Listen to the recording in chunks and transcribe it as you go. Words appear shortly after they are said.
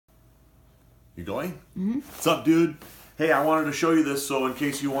You going? Mm-hmm. What's up, dude? Hey, I wanted to show you this, so in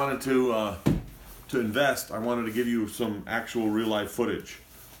case you wanted to invest, I wanted to give you some actual real-life footage.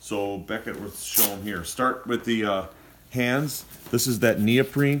 So Beckett, let's show them here. Start with the hands. This is that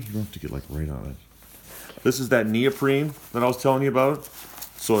neoprene. You don't have to get like right on it. This is that neoprene that I was telling you about.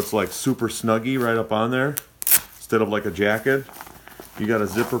 So it's like super snuggy right up on there instead of like a jacket. You got a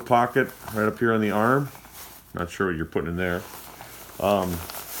zipper pocket right up here on the arm. Not sure what you're putting in there.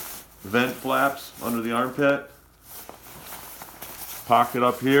 Vent flaps under the armpit. Pocket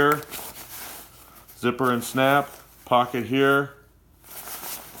up here. Zipper and snap. Pocket here.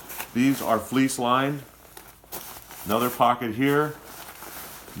 These are fleece lined. Another pocket here.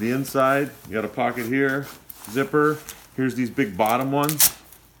 The inside, you got a pocket here. Zipper. Here's these big bottom ones.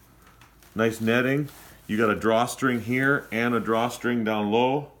 Nice netting. You got a drawstring here and a drawstring down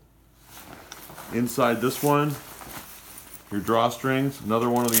low. Inside this one, your drawstrings. Another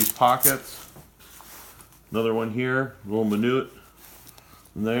one of these pockets. Another one here, a little minute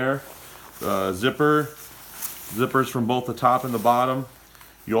in there. Zipper. Zippers from both the top and the bottom.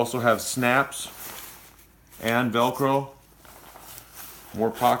 You also have snaps and Velcro. More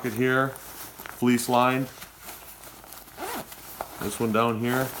pocket here. Fleece lined. This one down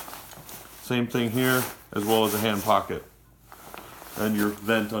here. Same thing here, as well as a hand pocket. And your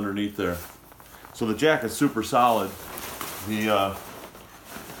vent underneath there. So the jacket's super solid. The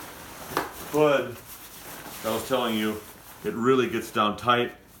hood, I was telling you, it really gets down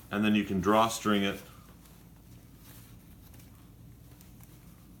tight, and then you can drawstring it.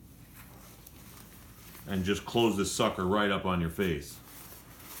 And just close this sucker right up on your face.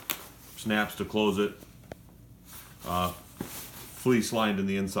 Snaps to close it. Fleece lined in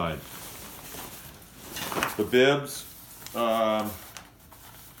the inside. The bibs,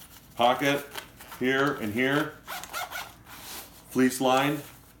 pocket here and here. Fleece lined.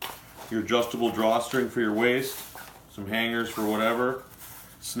 Your adjustable drawstring for your waist. Some hangers for whatever.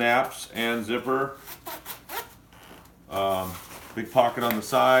 Snaps and zipper. Big pocket on the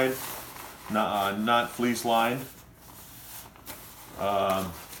side. Not fleece lined.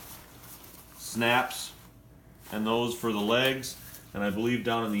 Snaps and those for the legs, and I believe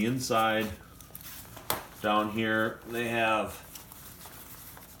down on the inside down here they have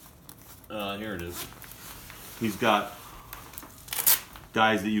here it is. He's got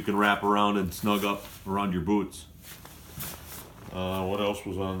guys that you can wrap around and snug up around your boots. What else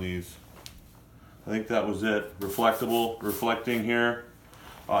was on these? I think that was it. Reflecting here.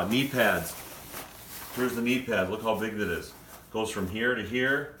 Knee pads. Here's the knee pad. Look how big that is. Goes from here to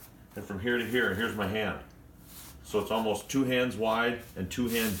here and from here to here. And here's my hand. So it's almost 2 hands wide and 2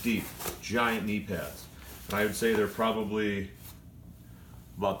 hands deep. Giant knee pads. And I would say they're probably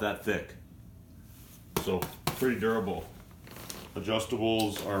about that thick. So pretty durable.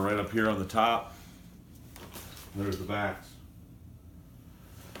 Adjustables are right up here on the top. There's the backs.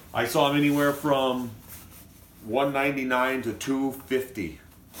 I saw them anywhere from $199 to $250.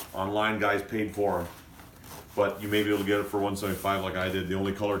 Online guys paid for them, but you may be able to get it for $175 like I did. The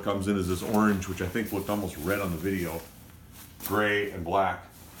only color comes in is this orange, which I think looked almost red on the video. Gray and black,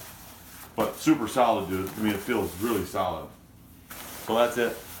 but super solid, dude. I mean, it feels really solid. So that's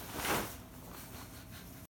it.